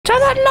To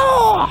the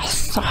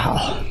north!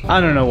 I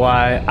don't know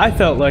why. I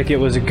felt like it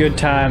was a good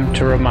time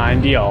to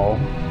remind y'all.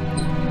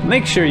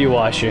 Make sure you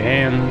wash your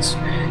hands.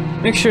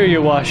 Make sure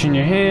you're washing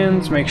your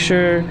hands. Make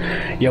sure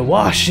you're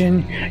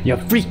washing your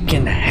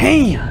freaking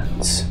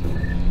hands.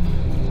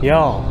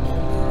 Y'all,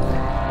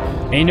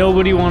 ain't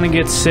nobody want to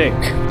get sick.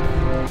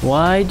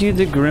 Why do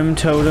the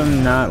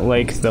Grimtotem not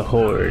like the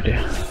Horde?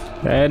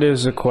 That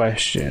is a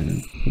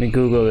question. Let me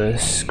Google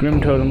this.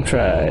 Grimtotem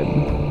tribe.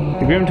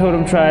 The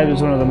Grimtotem tribe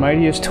is one of the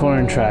mightiest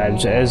Tauren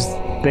tribes, as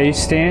they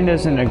stand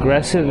as an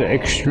aggressive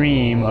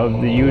extreme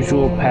of the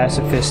usual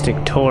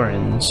pacifistic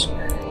Taurens,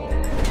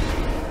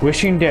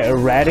 wishing to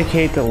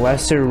eradicate the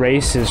lesser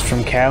races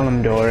from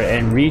Kalimdor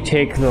and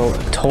retake the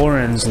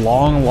Taurens'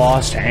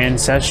 long-lost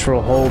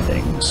ancestral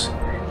holdings.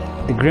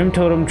 The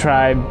Grimtotem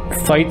tribe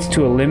fights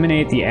to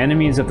eliminate the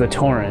enemies of the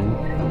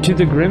Tauren. To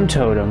the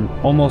Grimtotem,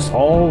 almost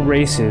all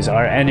races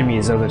are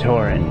enemies of the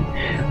Tauren.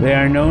 They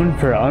are known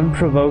for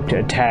unprovoked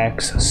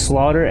attacks,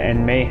 slaughter,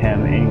 and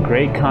mayhem, in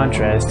great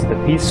contrast to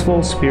the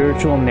peaceful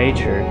spiritual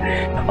nature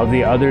of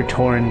the other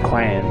Tauren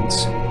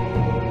clans.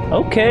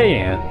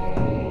 Okay.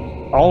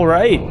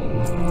 Alright.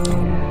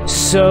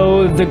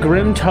 So the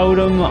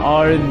Grimtotem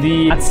are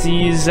the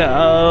Nazis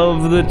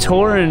of the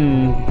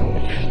Tauren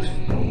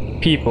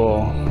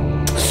people.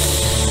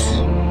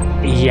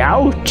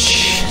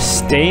 Youch.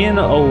 Staying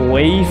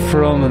away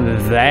from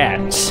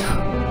that.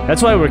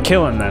 That's why we're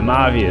killing them,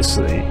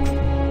 obviously.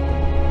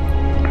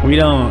 We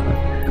don't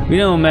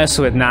mess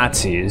with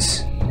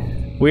Nazis.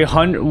 We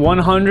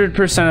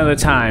 100% of the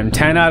time,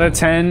 10 out of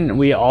 10,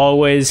 we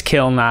always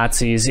kill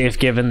Nazis if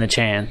given the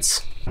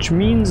chance. Which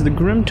means the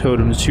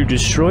Grimtotems who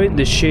destroyed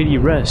the Shady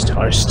Rest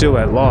are still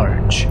at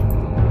large.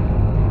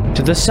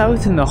 To the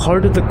south, in the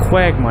heart of the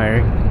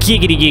quagmire,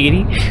 giggity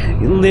giggity,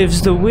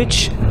 lives the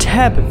witch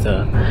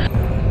Tabitha.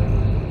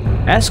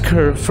 Ask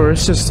her for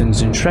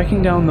assistance in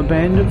tracking down the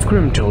band of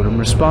Grimtotem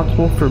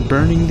responsible for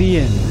burning the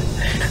inn.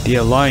 The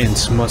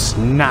Alliance must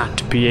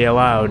not be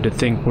allowed to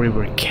think we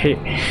were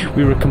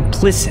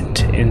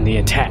complicit in the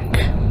attack.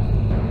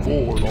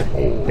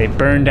 They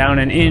burned down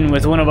an inn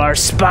with one of our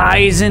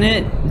spies in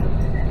it.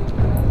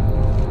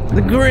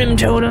 The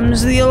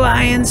Grimtotems, the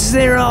Alliance,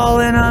 they're all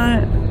in on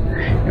it.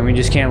 And we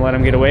just can't let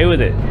them get away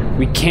with it.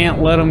 We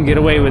can't let them get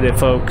away with it,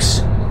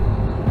 folks.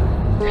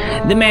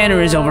 The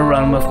manor is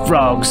overrun with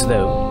frogs,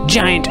 though.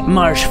 Giant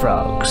marsh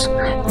frogs.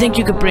 Think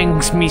you could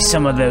bring me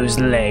some of those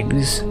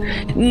legs?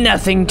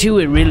 Nothing to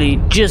it, really.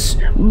 Just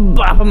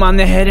bop them on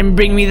the head and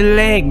bring me the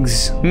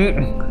legs.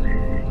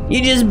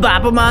 You just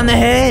bop them on the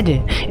head,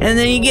 and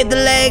then you get the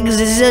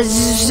legs. It's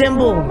just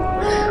simple.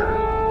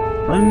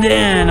 And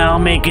then I'll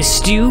make a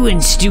stew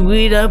and stew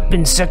it up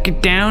and suck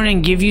it down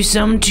and give you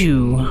some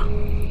too.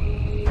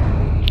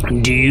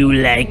 Do you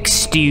like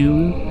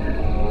stew?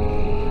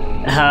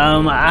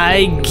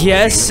 I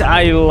guess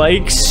I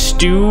like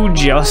stew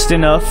just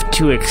enough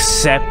to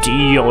accept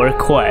your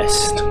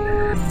quest.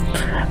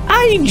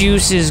 Eye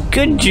juice is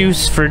good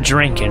juice for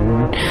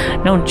drinking,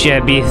 don't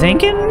ya be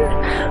thinking?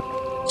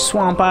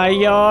 Swamp Eye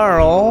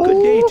Jarl.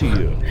 Good day to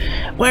you.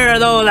 Where are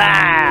those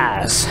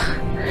eyes?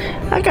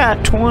 I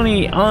got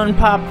 20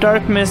 unpopped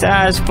dark mist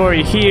eyes for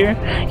you here.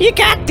 You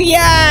got the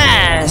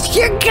eyes!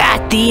 You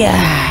got the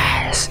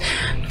eyes!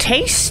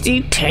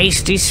 Tasty,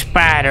 tasty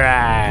spider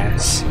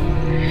eyes.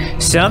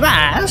 Some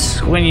eyes,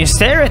 when you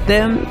stare at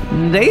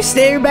them, they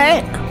stare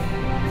back.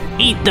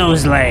 Eat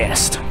those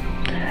last.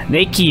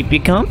 They keep you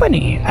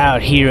company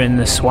out here in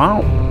the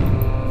swamp.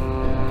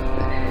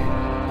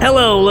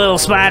 Hello, little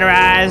spider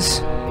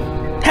eyes.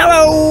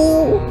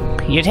 Hello!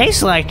 You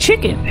taste like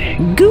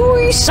chicken.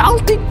 Gooey,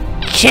 salted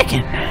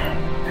chicken.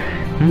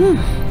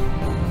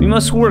 We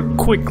must work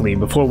quickly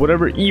before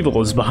whatever evil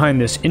is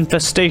behind this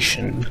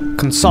infestation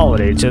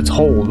consolidates its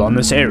hold on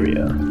this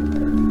area.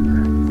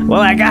 Well,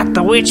 I got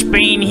the witch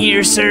bane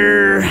here,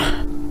 sir.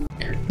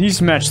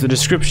 These match the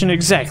description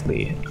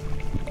exactly.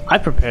 I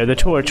prepared the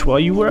torch while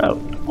you were out.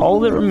 All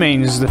that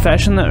remains is to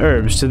fashion the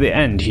herbs to the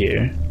end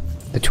here.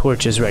 The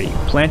torch is ready.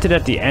 Plant it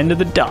at the end of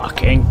the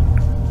dock and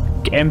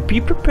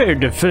be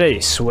prepared to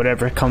face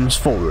whatever comes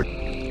forward.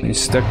 We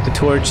stuck the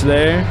torch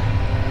there.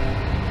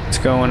 What's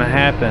going to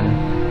happen?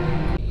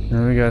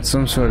 And we got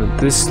some sort of,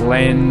 this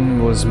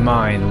land was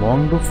mine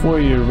long before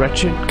your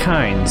wretched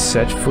kind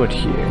set foot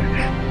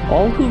here.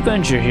 All who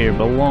venture here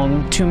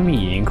belong to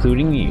me,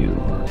 including you.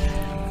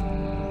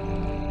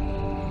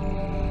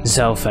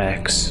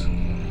 Zelfax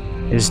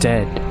is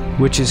dead.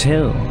 Witch's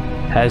Hill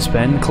has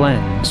been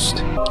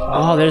cleansed.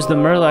 Oh, there's the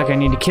Murloc I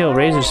need to kill,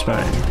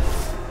 Razorspine.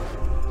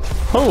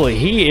 Holy,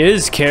 he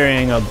is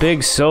carrying a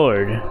big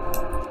sword.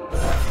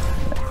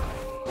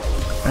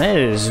 That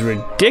is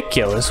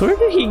ridiculous. Where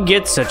did he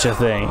get such a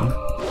thing?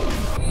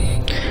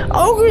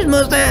 Ogres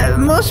must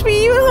be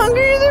even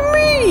hungrier than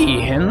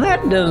me, and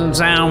that doesn't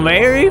sound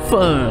very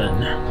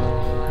fun.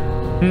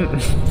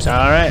 It's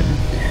alright.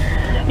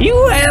 You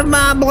have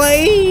my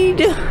blade.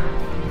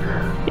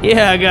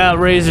 Yeah, I got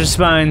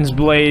Razorspine's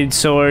blade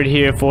sword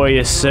here for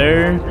you,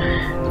 sir.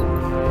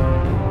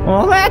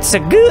 Well, that's a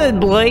good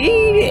blade.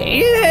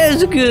 It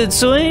is a good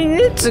swing.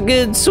 It's a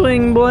good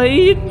swing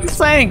blade.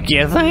 Thank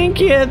you, thank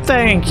you,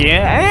 thank you,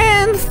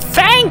 and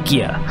thank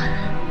you.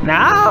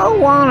 Now I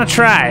want to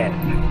try it.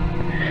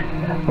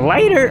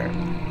 Later.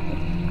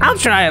 I'll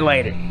try it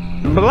later.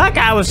 But like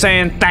I was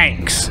saying,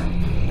 thanks.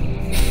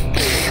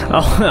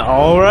 Oh,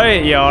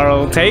 alright,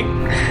 Jarl. Take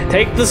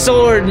the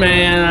sword,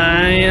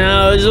 man. You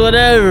know, it's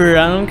whatever.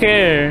 I don't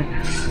care.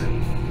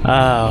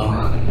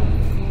 Oh.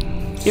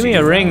 Give me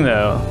a ring,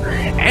 though.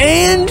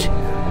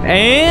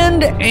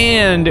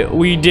 And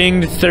we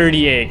dinged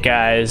 38,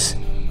 guys.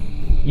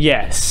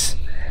 Yes.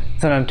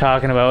 That's what I'm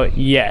talking about.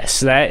 Yes,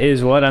 that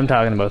is what I'm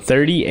talking about.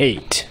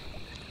 38.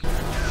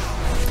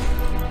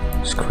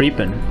 Just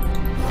creeping.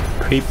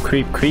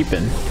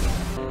 Creeping.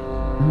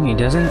 He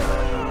doesn't.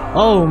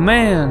 Oh,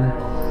 man.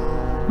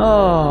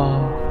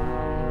 Oh.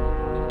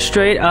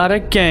 Straight out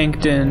of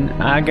Gankton,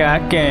 I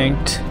got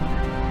ganked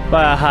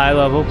by a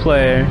high-level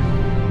player.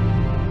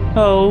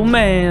 Oh,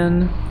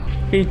 man.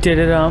 He did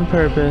it on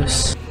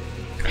purpose.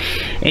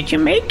 Did you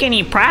make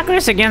any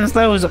progress against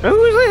those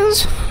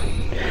oozes?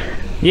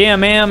 Yeah,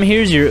 ma'am,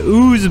 here's your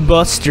ooze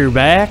buster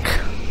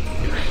back.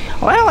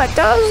 Well, it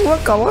does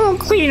look a little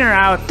cleaner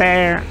out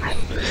there.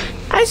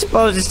 I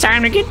suppose it's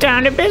time to get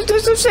down to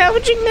business of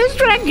salvaging this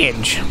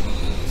wreckage.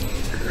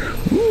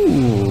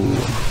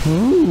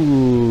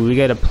 Ooh, we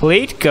got a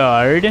plate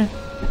guard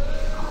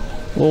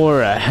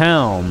or a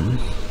helm.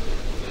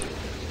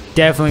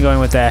 Definitely going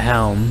with that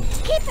helm.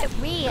 Keep it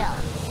real.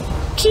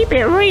 Keep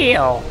it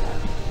real.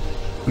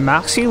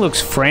 Moxie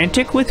looks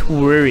frantic with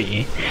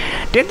worry.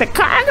 Did the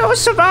cargo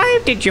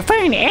survive? Did you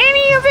find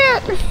any of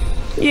it?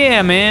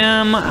 Yeah,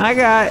 ma'am. I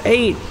got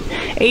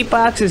eight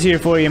boxes here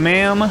for you,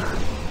 ma'am.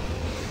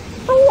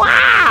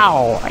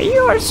 Wow!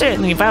 You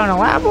certainly found a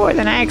lot more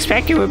than I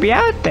expected would be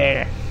out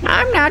there.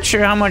 I'm not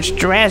sure how much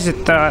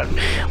Drazit thought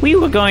we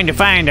were going to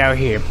find out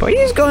here, but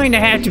he's going to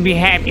have to be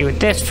happy with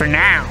this for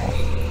now.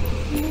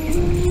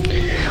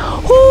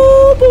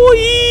 Oh,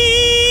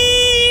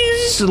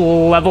 boys!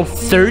 Level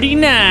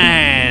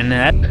 39!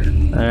 Alright,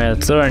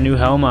 let's throw our new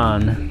helm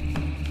on.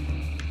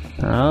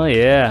 Oh,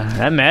 yeah.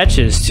 That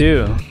matches,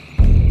 too.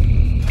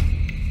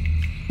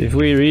 If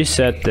we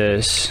reset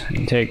this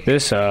and take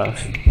this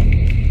off...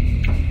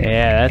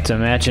 Yeah, that's a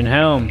matching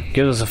helm.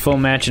 Gives us a full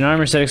matching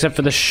armor set except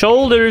for the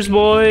shoulders,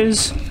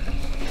 boys.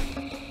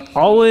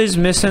 Always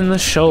missing the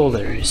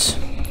shoulders.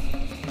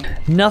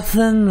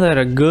 Nothing that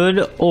a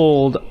good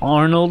old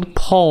Arnold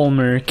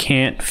Palmer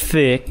can't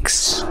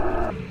fix.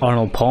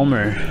 Arnold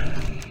Palmer.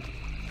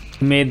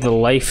 He made the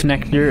life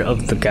nectar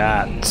of the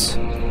gods.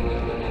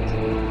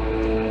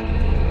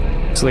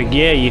 It's like,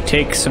 yeah, you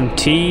take some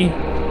tea,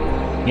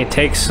 you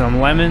take some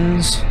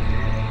lemons,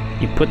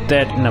 you put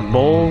that in a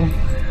bowl,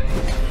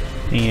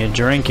 and you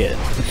drink it.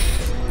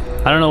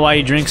 I don't know why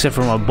he drinks it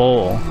from a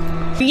bowl.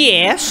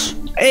 Yes.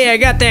 Hey, I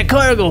got that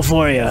cargo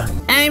for you.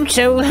 I'm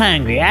so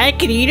hungry, I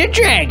could eat a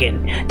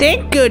dragon.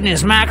 Thank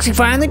goodness Moxie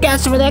finally got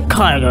some of that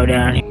cargo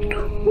down here.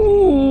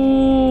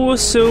 Ooh,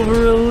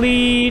 Silver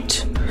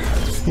Elite.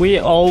 We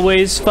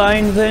always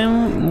find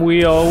them,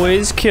 we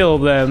always kill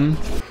them.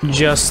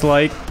 Just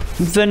like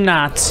the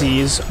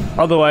Nazis,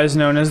 otherwise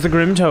known as the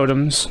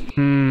Grimtotems.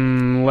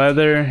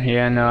 Leather?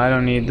 Yeah, no, I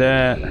don't need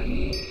that.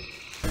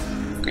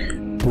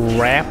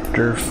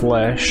 Raptor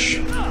flesh.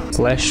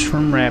 Flesh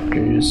from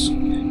raptors.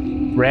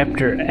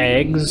 Raptor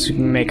eggs. You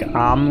can make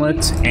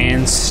omelets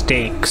and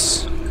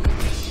steaks.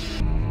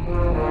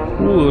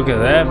 Ooh, look at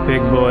that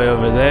big boy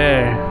over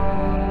there.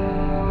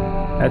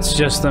 That's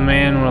just the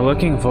man we're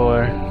looking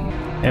for.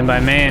 And by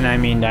man, I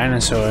mean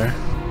dinosaur.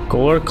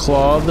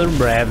 Goreclaw the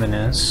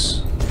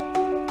Ravenous.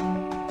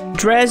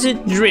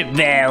 Drazit Drip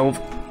Valve.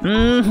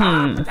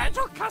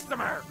 Potential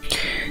customer.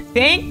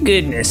 Thank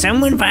goodness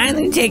someone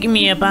finally taking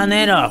me up on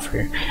that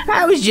offer.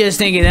 I was just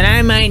thinking that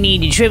I might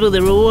need to triple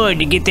the reward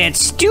to get that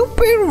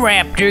stupid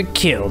raptor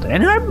killed,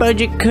 and our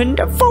budget couldn't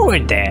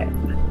afford that.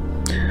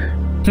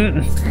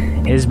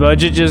 His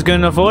budget just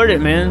couldn't afford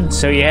it, man,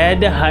 so you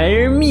had to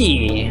hire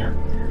me.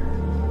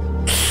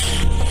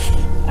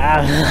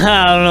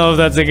 I don't know if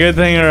that's a good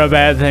thing or a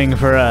bad thing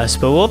for us,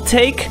 but we'll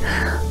take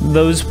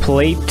those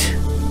plate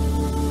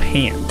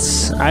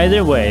pants.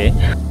 Either way,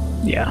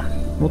 yeah,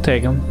 we'll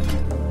take them.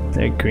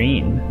 They're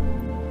green.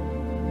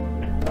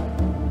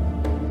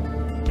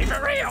 Keep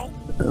it real.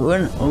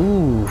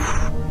 Ooh.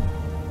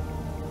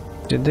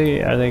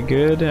 Are they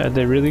good? Are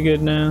they really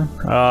good now?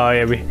 Oh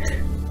yeah,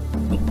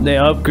 they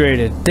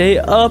upgraded. They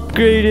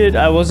upgraded.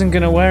 I wasn't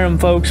gonna wear them,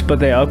 folks, but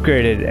they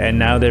upgraded, and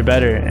now they're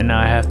better. And now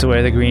I have to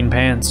wear the green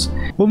pants.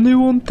 Only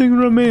one thing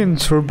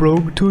remains for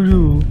Brogue to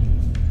do.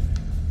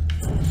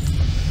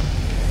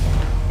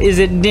 Is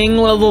it ding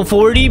level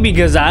 40?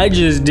 Because I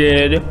just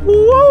did.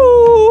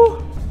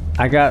 Woo!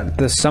 I got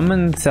the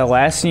Summon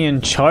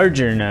Thalassian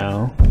Charger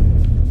now.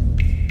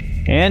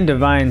 And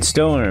Divine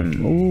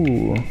Storm.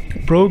 Ooh.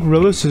 Brogue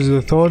relishes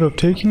the thought of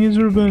taking his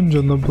revenge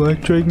on the Black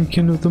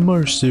Dragonkin of the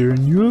Marsh,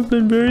 Zearrin. You have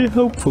been very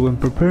helpful in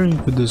preparing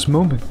for this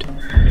moment.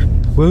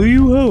 Will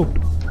you help?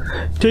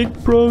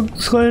 Take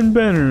Brogue's clan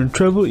banner and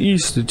travel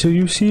east until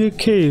you see a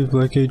cave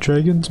like a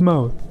dragon's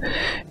mouth.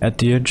 At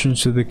the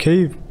entrance to the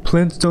cave,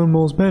 plant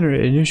Stonemaul's banner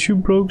and issue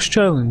Brogue's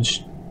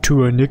challenge to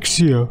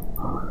Onyxia.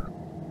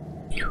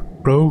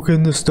 Brogue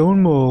and the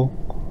Stonemaul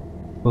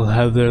will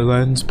have their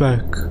lands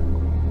back.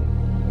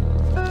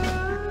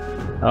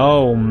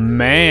 Oh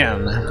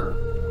man.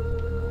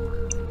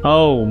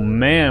 Oh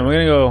man,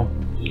 we're gonna go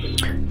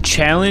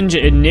challenge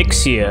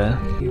Onyxia.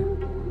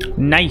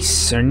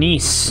 Nice, or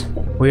Nice.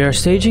 We are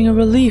staging a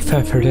relief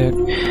effort at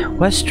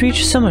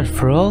Westreach Summit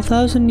for all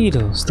Thousand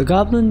Needles. The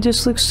Goblin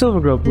District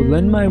Silvergrove will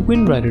lend my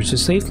Wind Riders to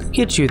safely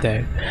get you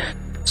there.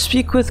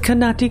 Speak with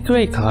Kanati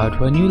Greycloud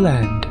when you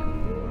land.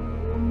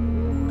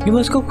 You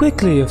must go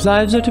quickly if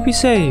lives are to be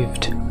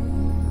saved.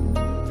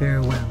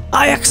 Farewell.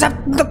 I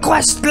accept the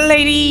quest,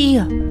 lady!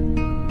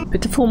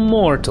 Pitiful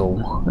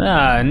mortal.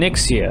 Ah,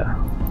 Onyxia.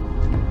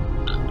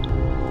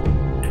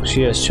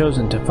 She has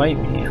chosen to fight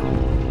me.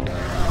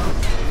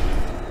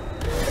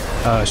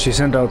 She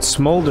sent out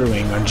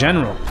Smolderwing,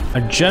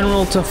 a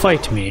general to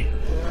fight me.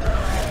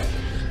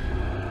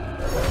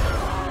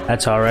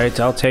 That's alright,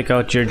 I'll take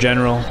out your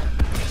general.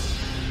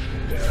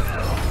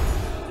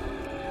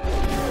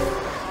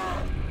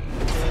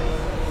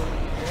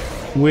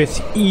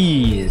 With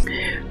ease.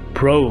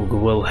 Brogue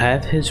will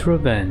have his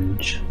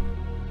revenge.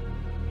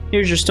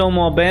 Here's your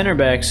Stonemaul banner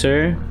back,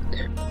 sir.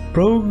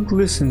 Brogue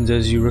listens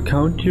as you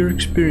recount your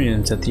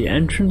experience at the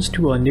entrance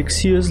to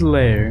Onyxia's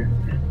lair.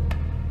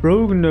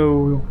 Brogue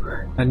know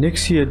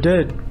Onyxia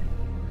dead.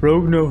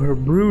 Brogue know her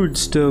brood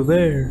still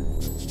there.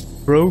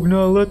 Brogue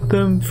not let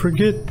them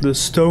forget the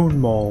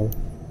Stonemaul.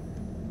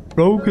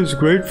 Brogue is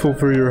grateful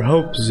for your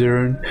help,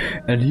 Zearrin,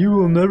 and he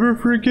will never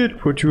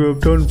forget what you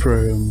have done for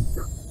him.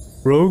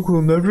 Brogue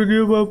will never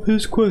give up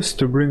his quest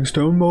to bring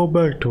Stonemaul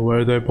back to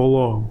where they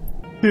belong.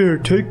 Here,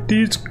 take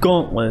these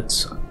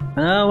gauntlets.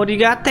 What do you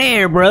got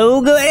there,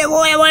 Brogue? What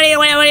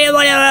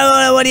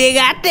do you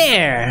got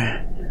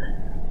there?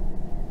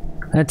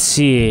 Let's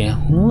see.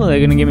 Ooh, they're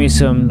gonna give me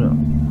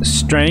some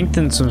strength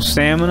and some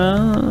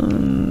stamina.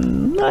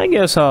 I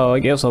guess I'll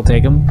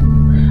take them.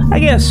 I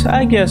guess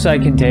I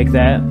can take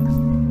that.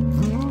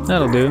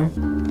 That'll do.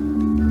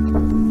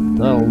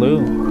 That'll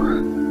do.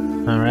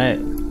 All right.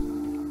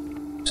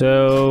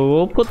 So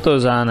we'll put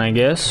those on, I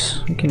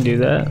guess. We can do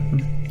that.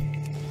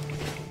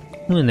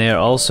 Ooh, and they are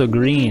also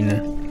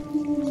green.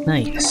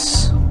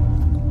 Nice.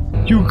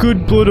 You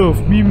good blood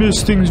elf, me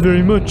miss things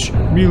very much.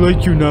 Me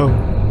like you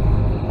now.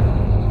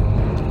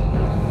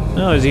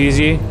 That was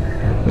easy.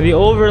 The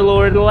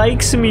Overlord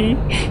likes me.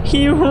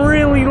 He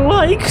really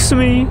likes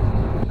me.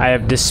 I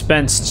have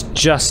dispensed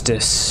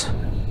justice.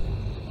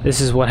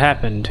 This is what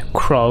happened,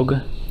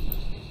 Krog.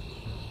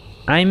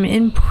 I'm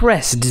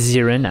impressed,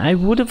 Zearrin. I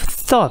would have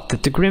thought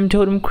that the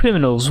Grimtotem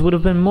criminals would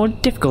have been more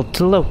difficult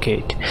to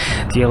locate.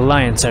 The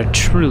Alliance are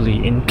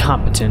truly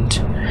incompetent.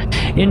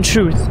 In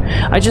truth,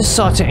 I just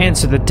sought to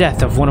answer the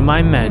death of one of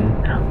my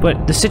men,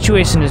 but the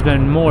situation has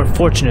been more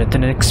fortunate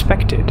than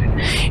expected.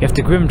 If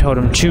the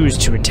Grimtotem choose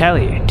to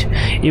retaliate,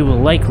 it will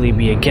likely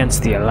be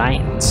against the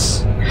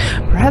Alliance.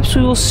 Perhaps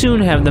we will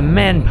soon have the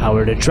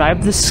manpower to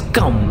drive the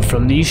scum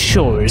from these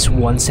shores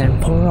once and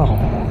for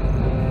all.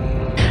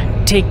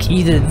 Take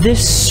either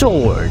this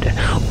sword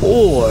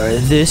or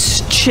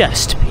this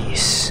chest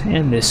piece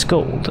and this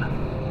gold.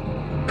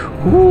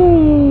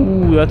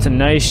 Ooh, that's a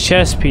nice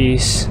chest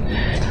piece.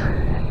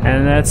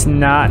 And that's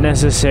not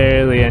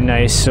necessarily a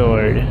nice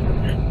sword.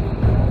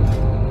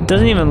 It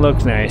doesn't even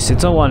look nice.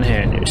 It's a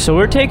one-hander. So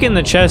we're taking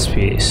the chest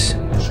piece.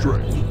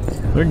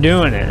 We're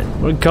doing it.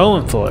 We're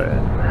going for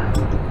it.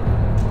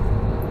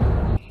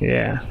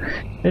 Yeah.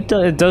 It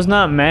does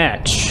not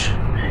match.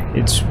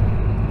 It's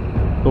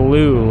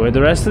blue, where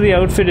the rest of the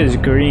outfit is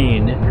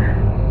green.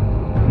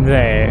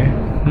 There.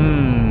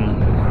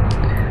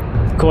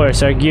 Of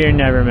course, our gear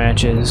never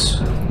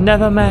matches.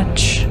 Never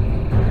match.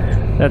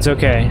 That's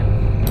okay.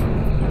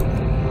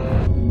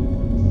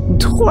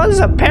 'Twas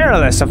a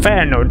perilous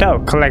affair, no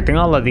doubt, collecting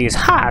all of these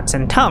hearts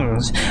and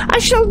tongues. I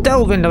shall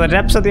delve into the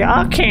depths of the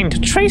arcane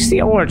to trace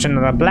the origin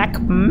of the black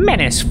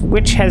menace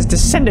which has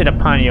descended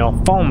upon your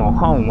former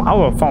home,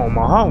 our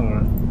former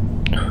home.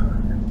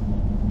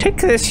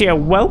 Take this here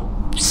whelp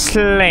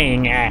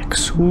slaying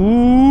axe.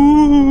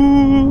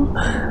 Ooh.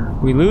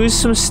 We lose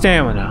some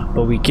stamina,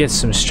 but we get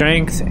some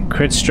strength and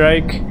crit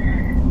strike.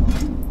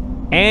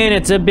 And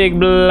it's a big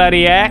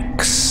bloody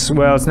axe.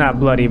 Well, it's not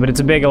bloody, but it's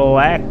a big ol'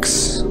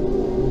 axe.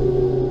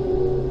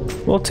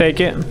 We'll take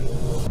it.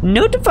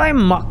 Notify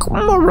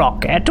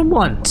Mok'Morokk at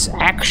once.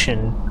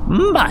 Action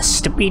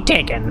must be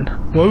taken.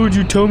 Why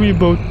you tell me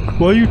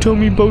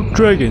about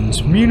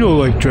dragons? Me no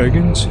like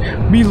dragons.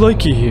 Me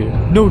like it here.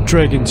 No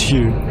dragons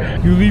here.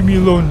 You leave me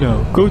alone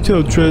now. Go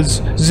tell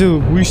Trez, Zil,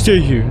 we stay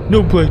here.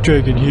 No black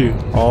dragon here.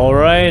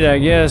 Alright, I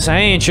guess I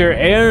ain't your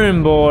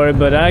errand boy,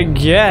 but I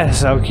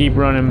guess I'll keep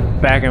running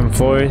back and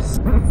forth.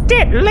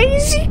 That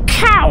lazy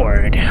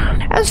coward.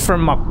 As for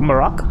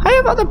Mok'Morokk, I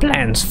have other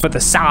plans for the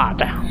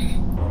sod.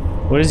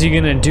 What is he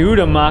gonna do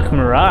to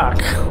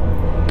Mok'Morokk?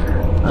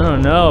 I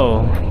don't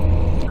know.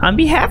 On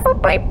behalf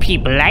of my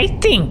people, I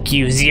thank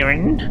you,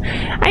 Zearrin.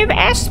 I have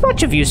asked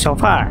much of you so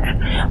far.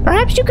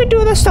 Perhaps you could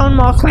do the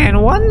Stonemaul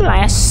clan one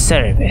last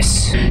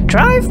service.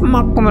 Drive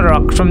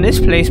Mok'Morokk from this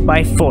place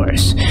by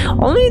force.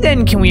 Only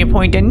then can we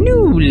appoint a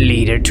new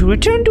leader to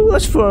return to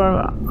us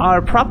for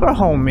our proper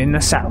home in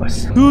the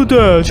south. You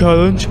dare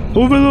challenge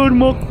Overlord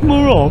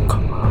Mok'Morokk?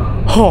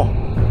 Ha!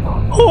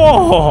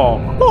 Ha!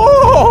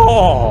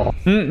 Ha!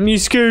 You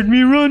scared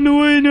me, run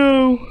away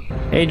now!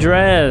 Hey,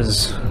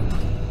 Drez.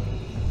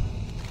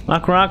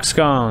 Mok'Morokk's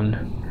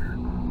gone.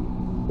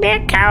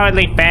 That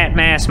cowardly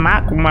fat-ass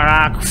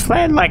Mok'Morokk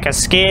fled like a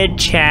scared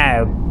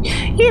child.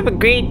 You have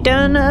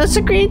done us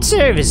a great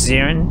service,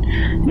 Zearrin.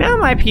 Now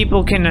my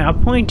people can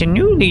appoint a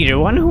new leader,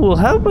 one who will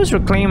help us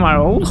reclaim our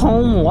old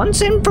home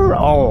once and for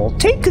all.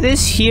 Take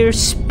this here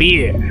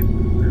spear.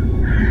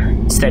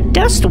 It's the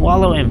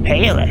Dustwallow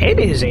Impaler. It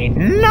is a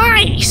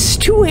nice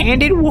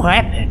two-handed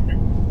weapon.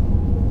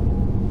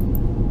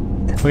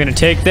 We're gonna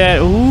take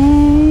that. Ooh.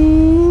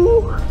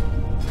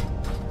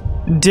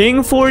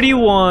 Ding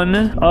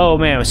 41. Oh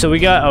man, so we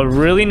got a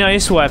really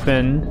nice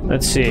weapon.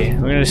 Let's see.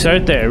 We're gonna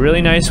start there.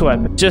 Really nice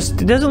weapon.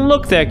 Just, it doesn't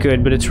look that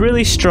good, but it's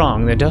really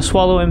strong. The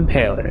Dustwallow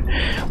Impaler.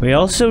 We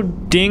also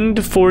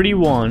dinged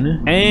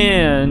 41,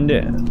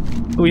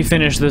 and we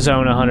finished the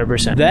zone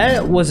 100%.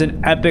 That was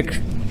an epic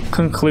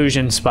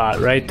conclusion spot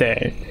right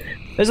there.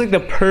 That's like the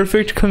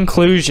perfect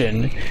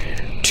conclusion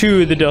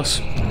to the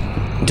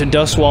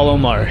Dustwallow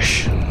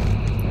Marsh.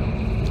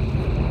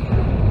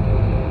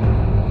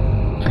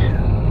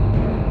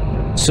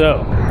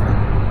 So,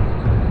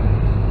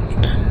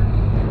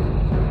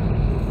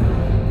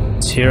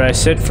 here I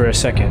sit for a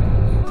second.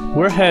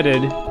 We're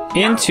headed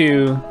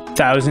into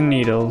Thousand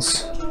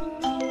Needles.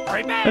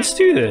 Let's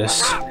do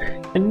this.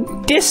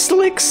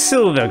 Dislick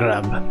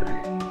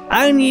Silvergrub.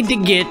 I need to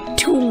get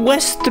to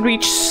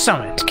Westreach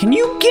Summit. Can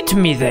you get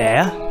me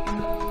there?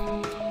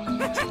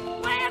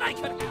 Glad I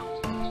could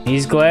help.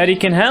 He's glad he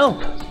can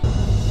help.